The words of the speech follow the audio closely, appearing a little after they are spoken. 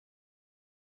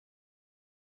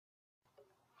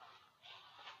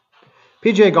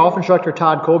PGA golf instructor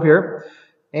Todd Kolb here,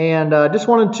 and just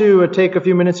wanted to take a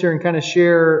few minutes here and kind of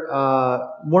share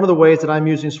one of the ways that I'm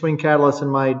using Swing Catalyst in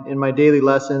my daily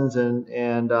lessons,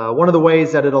 and one of the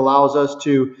ways that it allows us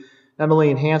to not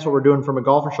only enhance what we're doing from a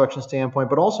golf instruction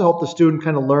standpoint, but also help the student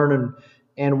kind of learn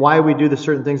and why we do the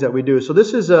certain things that we do. So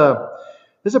this is a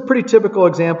pretty typical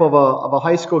example of a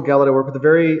high school gal that I work with,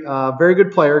 a very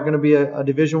good player, going to be a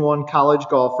Division I college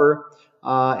golfer.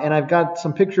 And I've got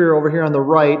some picture over here on the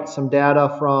right, some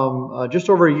data from just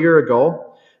over a year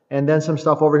ago, and then some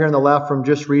stuff over here on the left from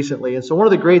just recently. And so one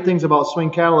of the great things about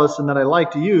Swing Catalyst and that I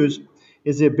like to use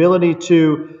is the ability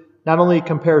to not only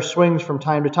compare swings from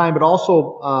time to time, but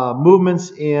also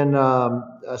movements in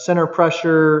center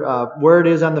pressure, where it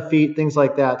is on the feet, things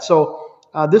like that. So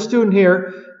this student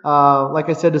here, like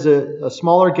I said, is a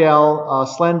smaller gal,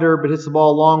 slender, but hits the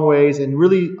ball a long ways and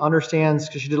really understands,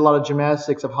 because she did a lot of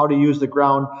gymnastics, of how to use the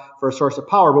ground for a source of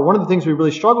power. But one of the things we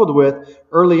really struggled with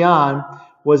early on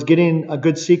was getting a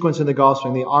good sequence in the golf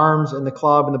swing, the arms and the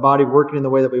club and the body working in the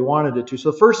way that we wanted it to. So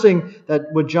the first thing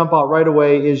that would jump out right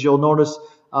away is you'll notice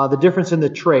the difference in the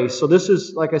trace. So this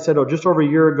is, like I said, just over a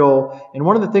year ago. And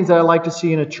one of the things that I like to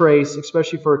see in a trace,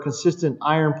 especially for a consistent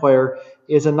iron player,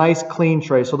 is a nice clean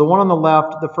trace. So the one on the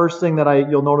left, the first thing that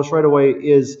you'll notice right away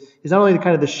is not only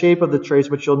kind of the shape of the trace,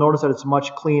 but you'll notice that it's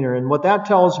much cleaner. And what that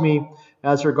tells me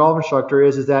as her golf instructor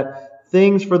is that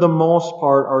things for the most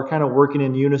part are kind of working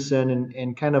in unison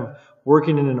and kind of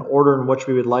working in an order in which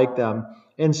we would like them.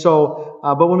 And so,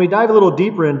 but when we dive a little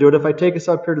deeper into it, if I take us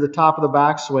up here to the top of the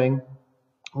backswing,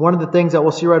 one of the things that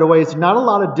we'll see right away is not a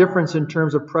lot of difference in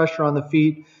terms of pressure on the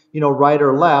feet, right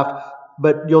or left.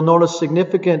 But you'll notice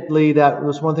significantly that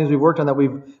was one of the things we worked on, that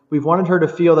we've wanted her to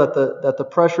feel that the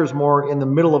pressure is more in the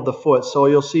middle of the foot. So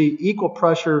you'll see equal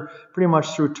pressure pretty much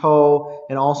through toe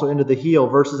and also into the heel,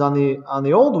 versus on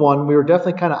the old one, we were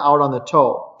definitely kind of out on the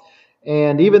toe.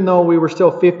 And even though we were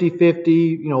still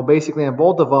 50-50, basically on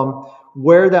both of them,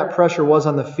 where that pressure was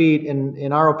on the feet,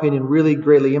 in our opinion, really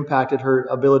greatly impacted her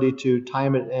ability to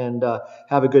time it and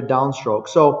have a good downstroke.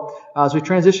 So as we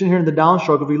transition here into the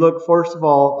downstroke, if we look, first of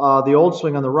all, the old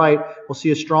swing on the right, we'll see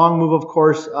a strong move, of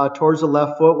course, towards the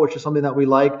left foot, which is something that we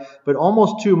like, but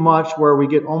almost too much, where we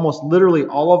get almost literally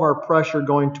all of our pressure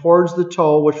going towards the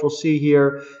toe, which we'll see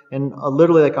here, and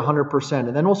literally like 100%.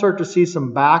 And then we'll start to see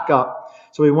some backup.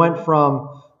 So we went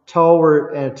from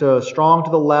toe to strong to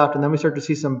the left, and then we start to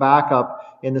see some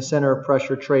backup in the center of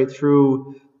pressure trait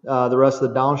through the rest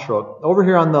of the downstroke. Over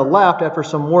here on the left, after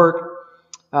some work,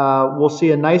 we'll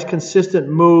see a nice consistent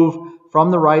move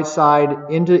from the right side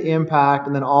into impact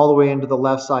and then all the way into the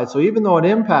left side. So even though at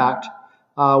impact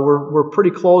we're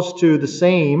pretty close to the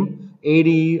same,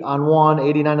 80 on one,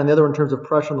 89 on the other in terms of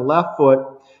pressure on the left foot,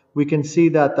 we can see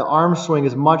that the arm swing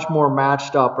is much more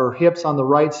matched up. Her hips on the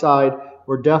right side,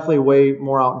 we're definitely way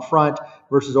more out in front,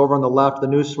 versus over on the left, the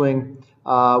new swing,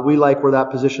 we like where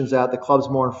that position's at. The club's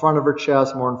more in front of her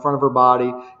chest, more in front of her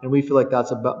body, and we feel like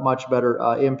that's a much better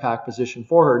impact position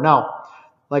for her. Now,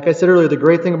 like I said earlier, the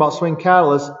great thing about Swing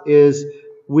Catalyst is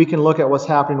we can look at what's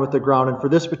happening with the ground, and for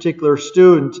this particular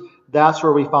student, that's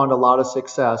where we found a lot of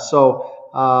success. So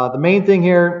the main thing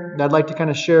here that I'd like to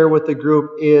kind of share with the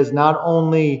group is not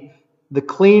only the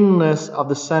cleanness of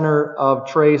the center of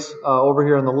trace over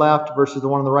here on the left versus the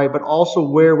one on the right, but also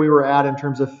where we were at in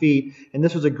terms of feet. And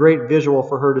this was a great visual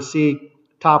for her to see.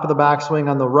 Top of the backswing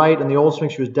on the right, and the old swing,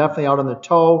 she was definitely out on the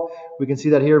toe. We can see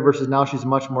that here, versus now she's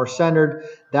much more centered.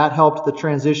 That helped the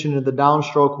transition into the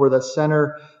downstroke, where the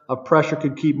center of pressure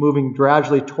could keep moving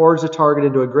gradually towards the target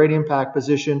into a great impact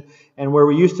position. And where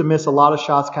we used to miss a lot of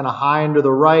shots kind of high and to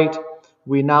the right,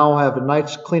 we now have a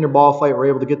nice cleaner ball flight. We're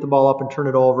able to get the ball up and turn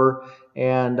it over,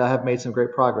 and have made some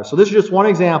great progress. So this is just one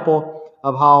example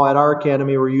of how at our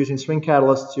academy we're using Swing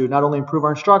Catalyst to not only improve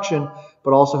our instruction,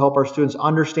 but also help our students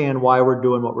understand why we're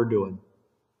doing what we're doing.